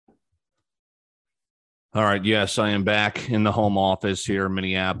All right. Yes, I am back in the home office here in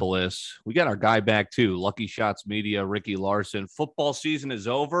Minneapolis. We got our guy back too. Lucky Shots Media, Ricky Larson. Football season is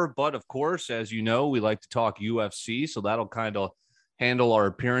over, but of course, as you know, we like to talk UFC. So that'll kind of handle our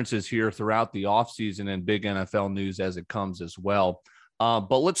appearances here throughout the offseason and big NFL news as it comes as well.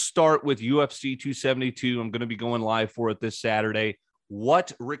 But let's start with UFC 272. I'm going to be going live for it this Saturday.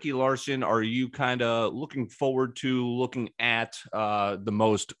 What, Ricky Larson, are you kind of looking forward to, looking at the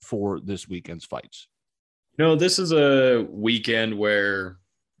most for this weekend's fights? No, this is a weekend where,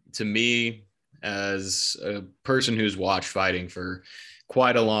 to me, as a person who's watched fighting for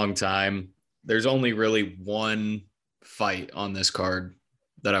quite a long time, there's only really one fight on this card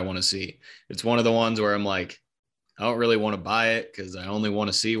that I want to see. It's one of the ones where I'm like, I don't really want to buy it because I only want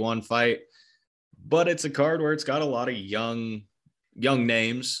to see one fight. But it's a card where it's got a lot of young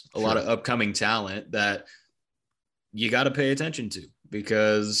names, a lot Sure. of upcoming talent that you got to pay attention to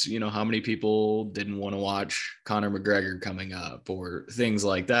because you know how many people didn't want to watch Conor McGregor coming up or things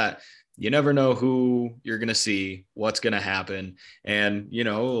like that. You never know who you're going to see, what's going to happen. And, you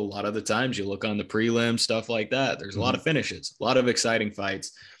know, a lot of the times you look on the prelim, stuff like that. There's a lot of finishes, a lot of exciting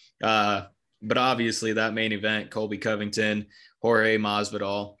fights. But obviously, that main event, Colby Covington, Jorge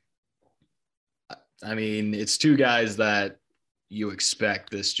Masvidal. I mean, it's two guys that you expect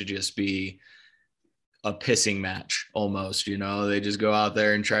this to just be a pissing match almost. You know, they just go out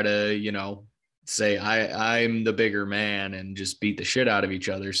there and try to, you know, say I'm the bigger man and just beat the shit out of each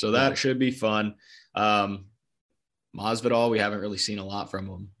other. So that Right. should be fun. um Masvidal, we haven't really seen a lot from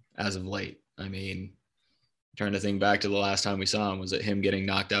him as of late. I mean, trying to think back to the last time we saw him, was it him getting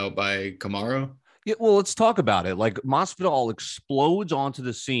knocked out by Kamaru? Yeah, well, let's talk about it. Like Masvidal explodes onto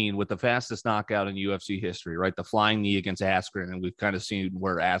the scene with the fastest knockout in UFC history, right? The flying knee against Askren, and we've kind of seen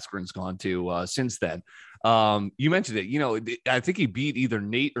where Askren's gone to since then. You mentioned it. You know, I think he beat either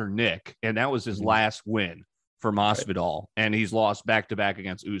Nate or Nick, and that was his Mhm. last win for Right. Masvidal, and he's lost back to back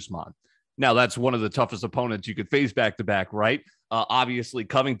against Usman. Now, that's one of the toughest opponents you could face back to back, right? Obviously,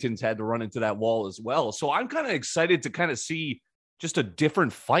 Covington's had to run into that wall as well. So I'm kind of excited to kind of see just a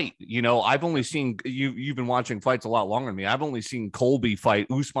different fight. You know, I've only seen you've been watching fights a lot longer than me. I've only seen Colby fight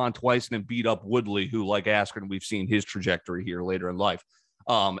Usman twice and then beat up Woodley, who, like Askren, we've seen his trajectory here later in life.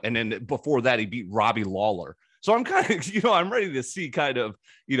 And then before that, he beat Robbie Lawler. So I'm kind of, I'm ready to see kind of,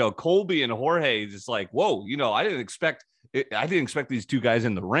 Colby and Jorge just like, whoa, I didn't expect these two guys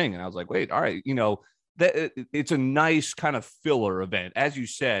in the ring. And I was like, wait, all right, that it's a nice kind of filler event. As you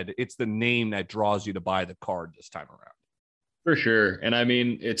said, it's the name that draws you to buy the card this time around. For sure. And I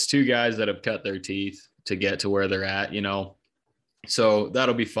mean, it's two guys that have cut their teeth to get to where they're at, you know. So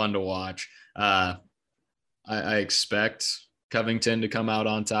that'll be fun to watch. I expect Covington to come out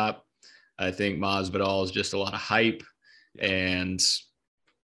on top. I think Masvidal is just a lot of hype, and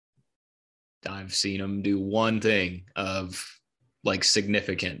I've seen him do one thing of like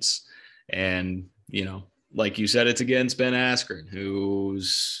significance, and you know, like you said, it's against Ben Askren,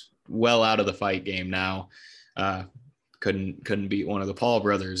 who's well out of the fight game now. Uh, couldn't beat one of the Paul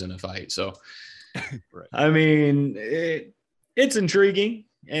brothers in a fight. So Right. I mean, it's intriguing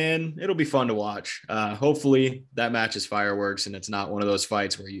and it'll be fun to watch. Hopefully that match is fireworks and it's not one of those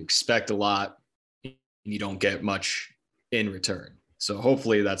fights where you expect a lot and you don't get much in return. So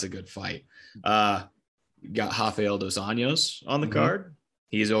hopefully that's a good fight. Uh, got Rafael dos Anjos on the card.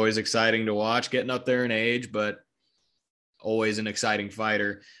 He's always exciting to watch, getting up there in age, but always an exciting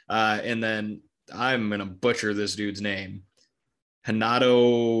fighter. And then I'm going to butcher this dude's name.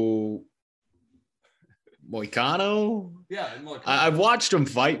 Hanato Moicano. Yeah, I've watched him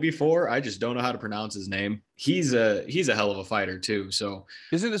fight before. I just don't know how to pronounce his name. He's a hell of a fighter too. So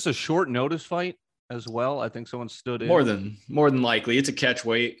isn't this a short notice fight as well? I think someone stood in. more than likely, it's a catch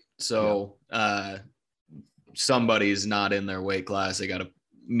weight. Yeah. So somebody's not in their weight class. They got to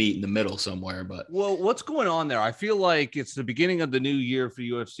meet in the middle somewhere. But Well, what's going on there? I feel like it's the beginning of the new year for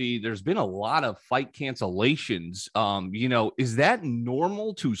UFC. There's been a lot of fight cancellations. Is that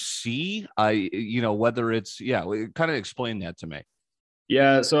normal to see? Whether it's kind of explain that to me.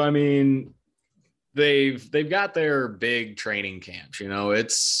 yeah, so I mean, they've got their big training camps. You know,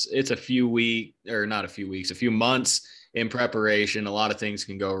 it's a few week or not a few weeks, a few months in preparation. A lot of things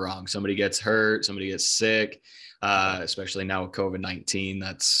can go wrong. Somebody gets hurt, somebody gets sick, especially now with COVID-19.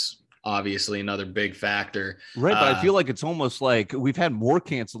 That's obviously another big factor. Right, but I feel like it's almost like we've had more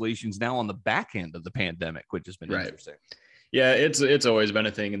cancellations now on the back end of the pandemic, which has been Right. interesting. Yeah, it's always been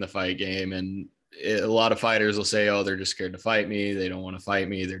a thing in the fight game, and a lot of fighters will say, "Oh, they're just scared to fight me. They don't want to fight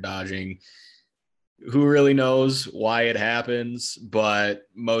me. They're dodging." Who really knows why it happens? But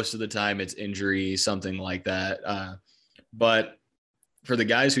most of the time, it's injury, something like that. But for the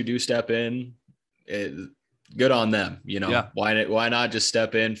guys who do step in, good on them. Yeah. Why not just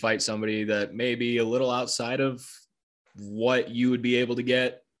step in, fight somebody that may be a little outside of what you would be able to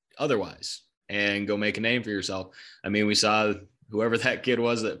get otherwise, and go make a name for yourself. I mean, we saw whoever that kid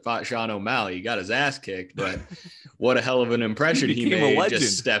was that fought Sean O'Malley, he got his ass kicked, but what a hell of an impression he made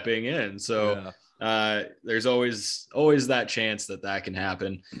just stepping in. So there's always that chance that can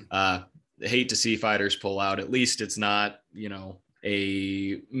happen. Hate to see fighters pull out. At least it's not,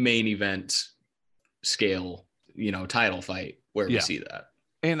 a main event scale, title fight where we see that.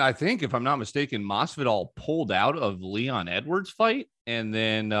 And I think, if I'm not mistaken, Masvidal pulled out of Leon Edwards' fight, and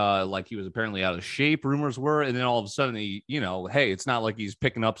then he was apparently out of shape, rumors were, and then all of a sudden he, hey, it's not like he's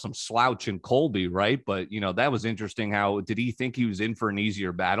picking up some slouch in Colby, right? But that was interesting. How did he think he was in for an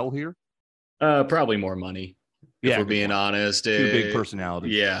easier battle here? Probably more money. If we're being honest, two big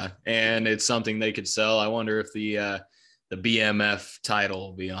personalities. Yeah, and it's something they could sell. I wonder if the BMF title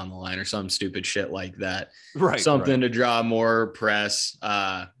will be on the line or some stupid shit like that. Right. Something to draw more press.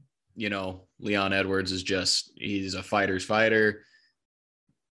 Leon Edwards he's a fighter's fighter.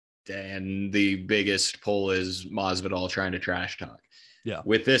 And the biggest pull is Masvidal trying to trash talk. Yeah.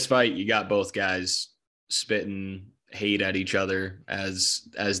 With this fight, you got both guys spitting hate at each other as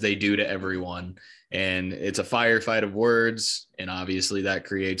they do to everyone. And it's a firefight of words. And obviously that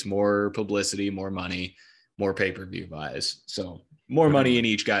creates more publicity, more money, more pay-per-view buys. So more money in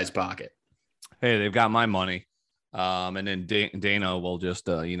each guy's pocket. Hey, they've got my money. And then Dana will just,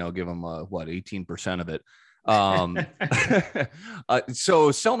 give them 18% of it.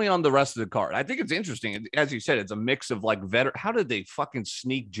 So sell me on the rest of the card. I think it's interesting. As you said, it's a mix of veteran. How did they fucking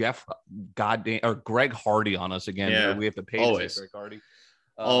sneak Greg Hardy on us again? Yeah, we have to pay always. Greg Hardy.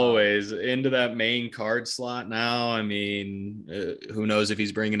 Always into that main card slot now. I mean, who knows if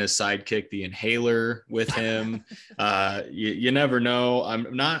he's bringing his sidekick, the Inhaler, with him. You never know.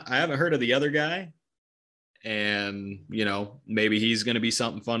 I haven't heard of the other guy, and maybe he's going to be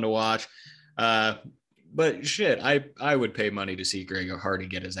something fun to watch. But shit, I would pay money to see Greg Hardy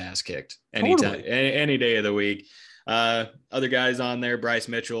get his ass kicked anytime, any day of the week. Other guys on there, Bryce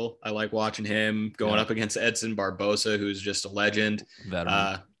Mitchell, I like watching him going up against Edson Barbosa, who's just a legend.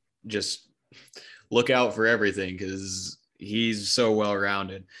 Just look out for everything because he's so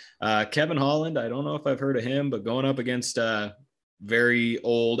well-rounded. Kevin Holland, I don't know if I've heard of him, but going up against very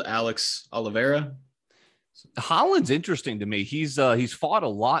old Alex Oliveira. Holland's interesting to me. He's fought a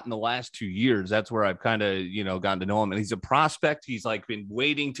lot in the last 2 years. That's where I've kind of, gotten to know him. And he's a prospect. He's been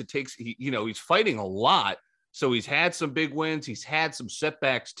waiting to take, he's fighting a lot. So he's had some big wins. He's had some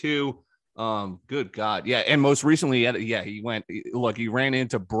setbacks too. Good God. Yeah. And most recently, he ran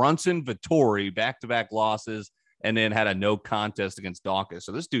into Brunson Vettori, back-to-back losses, and then had a no contest against Dawkins.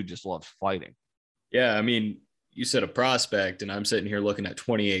 So this dude just loves fighting. Yeah. I mean, you said a prospect, and I'm sitting here looking at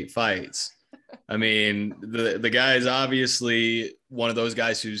 28 fights. I mean, the guy is obviously one of those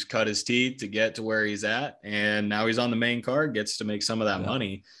guys who's cut his teeth to get to where he's at. And now he's on the main card, gets to make some of that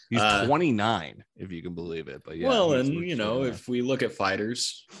money. He's 29, if you can believe it. But yeah. Well, and if we look at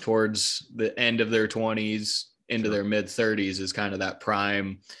fighters towards the end of their 20s into their mid 30s is kind of that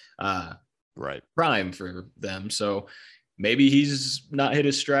prime for them. So maybe he's not hit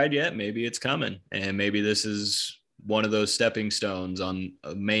his stride yet. Maybe it's coming. And maybe this is one of those stepping stones on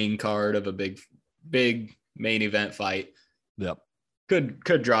a main card of a big main event fight. Yep.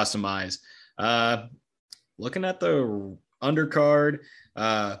 Could draw some eyes. Looking at the undercard,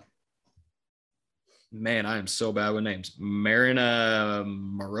 man, I am so bad with names. Marina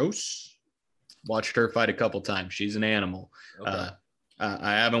Moros. Watched her fight a couple times. She's an animal. Okay.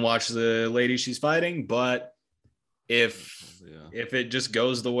 I haven't watched the lady she's fighting, but if it just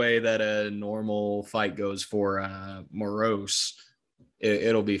goes the way that a normal fight goes for Moros,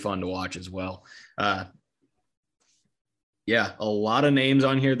 it'll be fun to watch as well. A lot of names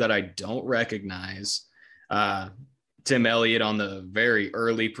on here that I don't recognize. Tim Elliott on the very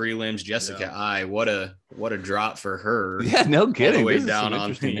early prelims. Jessica Ai, what a drop for her. Yeah, no kidding. All the way down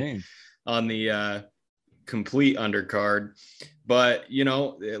on the complete undercard. But,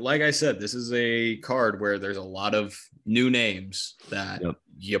 like I said, this is a card where there's a lot of new names that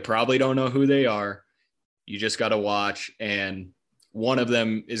you probably don't know who they are. You just got to watch. And one of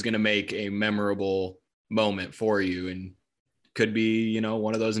them is going to make a memorable moment for you and could be,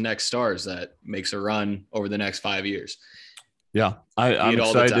 one of those next stars that makes a run over the next 5 years. Yeah, I'm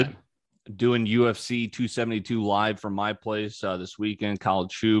excited. Doing UFC 272 live from my place this weekend.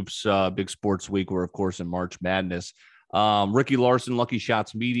 College hoops, big sports week. We're, of course, in March Madness. Ricky Larson, Lucky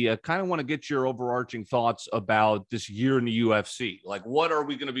Shots Media, kind of want to get your overarching thoughts about this year in the UFC. What are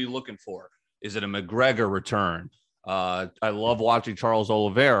we going to be looking for? Is it a McGregor return? I love watching Charles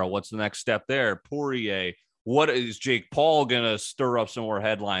Oliveira. What's the next step there? Poirier. What is Jake Paul going to stir up some more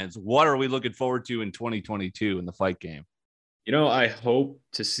headlines? What are we looking forward to in 2022 in the fight game? I hope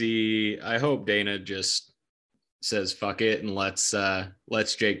Dana just says fuck it and let's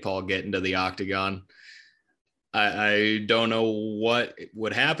Jake Paul get into the octagon. I don't know what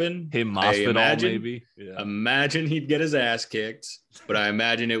would happen. Him Masvidal maybe. Yeah. Imagine he'd get his ass kicked, but I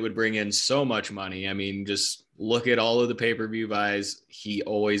imagine it would bring in so much money. I mean, just look at all of the pay-per-view buys he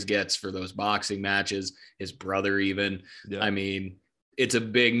always gets for those boxing matches. His brother even. Yeah. I mean, it's a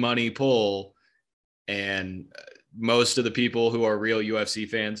big money pull, and most of the people who are real UFC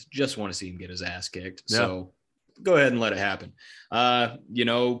fans just want to see him get his ass kicked. Yeah. So go ahead and let it happen.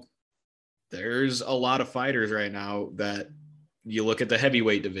 There's a lot of fighters right now that you look at the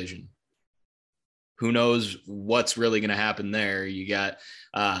heavyweight division. Who knows what's really going to happen there? You got,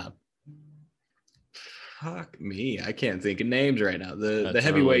 fuck me, I can't think of names right now. The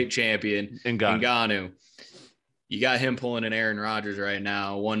heavyweight champion, Ngannou. You got him pulling an Aaron Rodgers right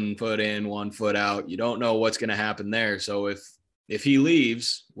now, 1 foot in, 1 foot out. You don't know what's going to happen there. So if he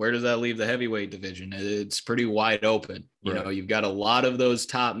leaves, where does that leave the heavyweight division? It's pretty wide open. You know, you've got a lot of those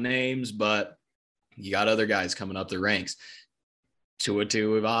top names, but you got other guys coming up the ranks. Tua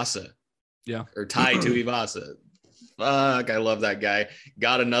Tuivasa. Yeah. Or Tai Tuivasa. Fuck, I love that guy.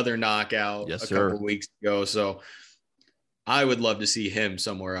 Got another knockout couple weeks ago. So I would love to see him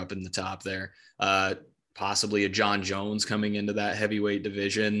somewhere up in the top there. Possibly a John Jones coming into that heavyweight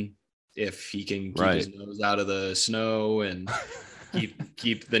division, if he can keep his nose out of the snow and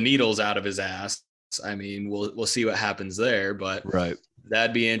keep the needles out of his ass. I mean, we'll see what happens there, but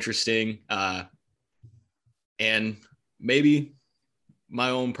that'd be interesting. And maybe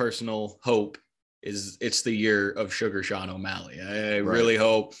my own personal hope is it's the year of Sugar Sean O'Malley. I really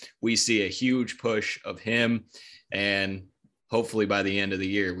hope we see a huge push of him, and hopefully by the end of the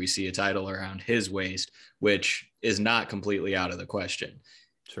year, we see a title around his waist, which is not completely out of the question.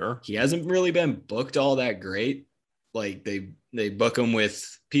 Sure. He hasn't really been booked all that great. Like they book him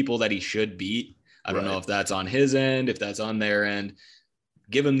with people that he should beat. I don't know if that's on his end, if that's on their end.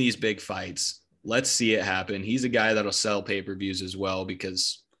 Give him these big fights. Let's see it happen. He's a guy that'll sell pay-per-views as well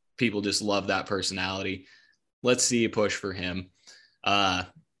because people just love that personality. Let's see a push for him. Trying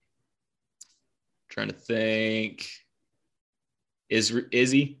to think.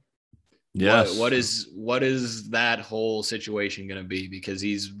 Izzy? Yes. What is that whole situation going to be? Because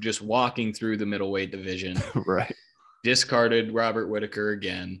he's just walking through the middleweight division. Discarded Robert Whittaker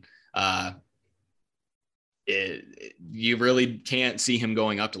again. You really can't see him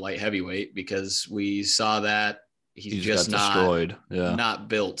going up to light heavyweight because we saw that he's just not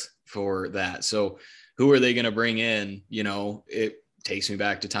built for that. So who are they going to bring in? You know, it takes me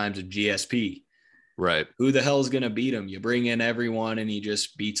back to times of GSP. Right. Who the hell is going to beat him? You bring in everyone and he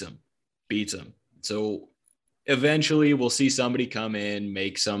just beats them. So eventually we'll see somebody come in,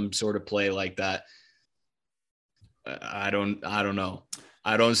 make some sort of play like that. I don't know.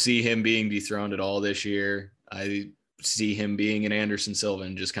 I don't see him being dethroned at all this year. I see him being an Anderson Silva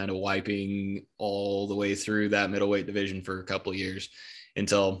and just kind of wiping all the way through that middleweight division for a couple of years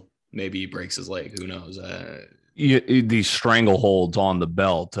until maybe he breaks his leg. Who knows? These strangleholds on the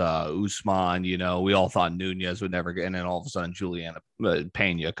belt, Usman, you know, we all thought Nunez would never get, and then all of a sudden Juliana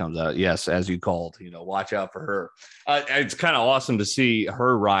Pena comes out. Yes, as you called, you know, watch out for her. It's kind of awesome to see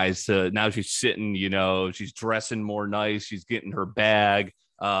her rise to now. She's sitting, you know, she's dressing more nice. She's getting her bag,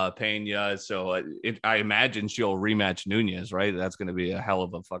 Pena. So I imagine she'll rematch Nunez, right? That's going to be a hell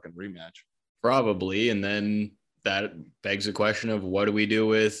of a fucking rematch. Probably. And then that begs the question of what do we do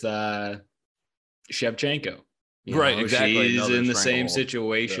with Shevchenko? Exactly. She's in the same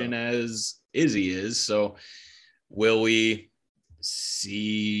situation as Izzy is. So will we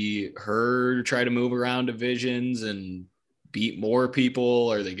see her try to move around divisions and beat more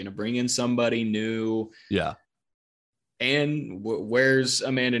people? Are they going to bring in somebody new? Yeah. And where's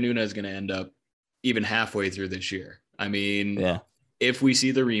Amanda Nunes going to end up even halfway through this year? I mean, if we see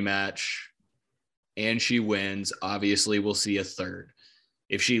the rematch and she wins, obviously we'll see a third.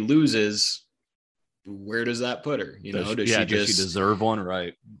 If she loses, where does that put her? You know, does she deserve one?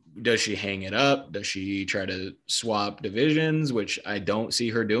 Right. Does she hang it up? Does she try to swap divisions, which I don't see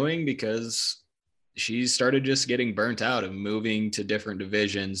her doing because she started just getting burnt out of moving to different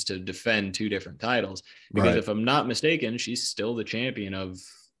divisions to defend 2 different titles. Because if I'm not mistaken, she's still the champion of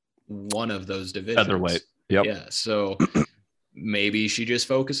one of those divisions. Featherweight. Yep. Yeah. So maybe she just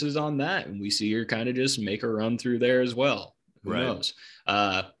focuses on that and we see her kind of just make a run through there as well. Who knows?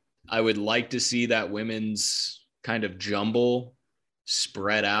 I would like to see that women's kind of jumble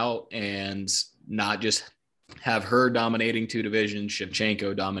spread out and not just have her dominating 2 divisions,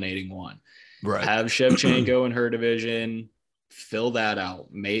 Shevchenko dominating 1. Right. Have Shevchenko in her division, fill that out,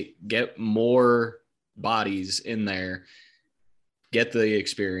 get more bodies in there, get the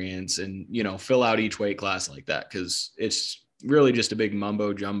experience, and, you know, fill out each weight class like that, because it's really just a big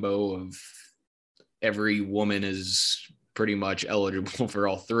mumbo jumbo of every woman is pretty much eligible for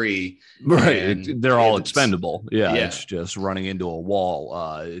all 3. Right. They're all expendable. Yeah, yeah. It's just running into a wall.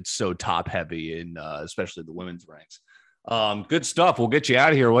 It's so top heavy in especially the women's ranks. Good stuff. We'll get you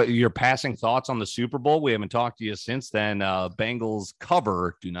out of here. What your passing thoughts on the Super Bowl? We haven't talked to you since then. Bengals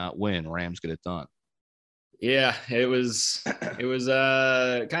cover, do not win. Rams get it done. Yeah, it was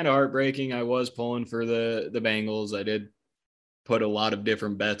kind of heartbreaking. I was pulling for the Bengals. I did put a lot of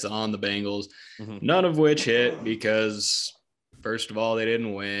different bets on the Bengals, none of which hit because, first of all, they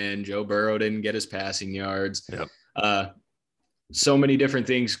didn't win. Joe Burrow didn't get his passing yards. Yep. So many different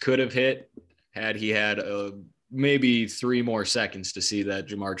things could have hit had he had maybe 3 more seconds to see that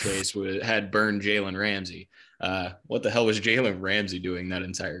Jamar Chase had burned Jalen Ramsey. What the hell was Jalen Ramsey doing that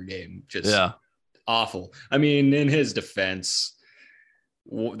entire game? Just awful. I mean, in his defense,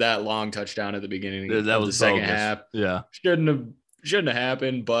 that long touchdown at the beginning of the second half, shouldn't have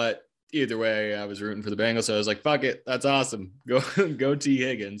happened. But either way, I was rooting for the Bengals, so I was like, "Fuck it, that's awesome. Go T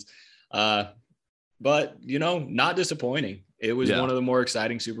Higgins." But you know, not disappointing. It was one of the more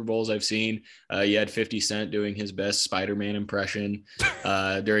exciting Super Bowls I've seen. You had 50 Cent doing his best Spider-Man impression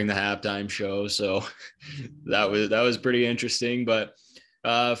during the halftime show, so that was pretty interesting. But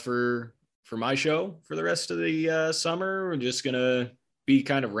for my show for the rest of the summer, we're just gonna be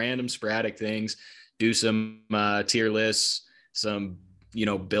kind of random, sporadic things. Do some tier lists, some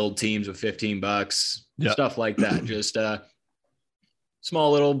build teams with $15, stuff like that. Just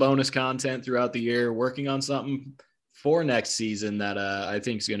small little bonus content throughout the year. Working on something for next season that I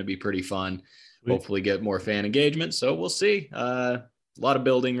think is going to be pretty fun. Sweet. Hopefully get more fan engagement. So we'll see. A lot of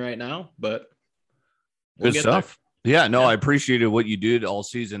building right now, but good stuff. Yeah, no, I appreciated what you did all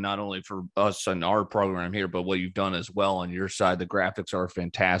season, not only for us and our program here, but what you've done as well on your side. The graphics are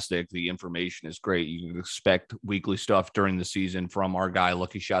fantastic. The information is great. You can expect weekly stuff during the season from our guy,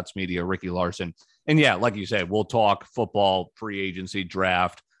 Lucky Shots Media, Ricky Larson. And yeah, like you said, we'll talk football, free agency,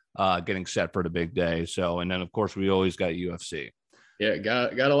 draft, getting set for the big day. So, and then of course we always got UFC. Yeah,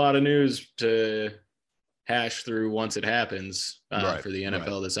 got a lot of news to hash through once it happens for the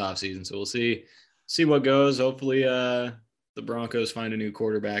NFL this offseason. So we'll see what goes. Hopefully the Broncos find a new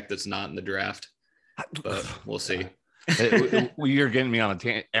quarterback that's not in the draft, but we'll see. You're getting me on a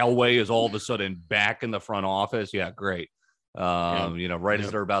tangent. Elway is all of a sudden back in the front office. Yeah, great. As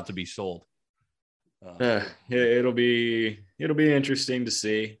they're about to be sold. It'll be interesting to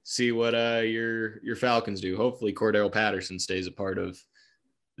see what your Falcons do. Hopefully Cordell Patterson stays a part of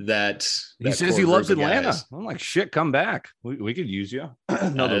that. He says he loves Atlanta. Guys. I'm like, shit, come back. We could use you.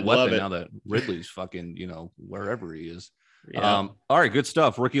 Another weapon now that Ridley's fucking, wherever he is. Yeah. All right, good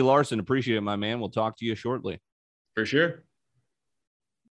stuff. Ricky Larson, appreciate it, my man. We'll talk to you shortly. For sure.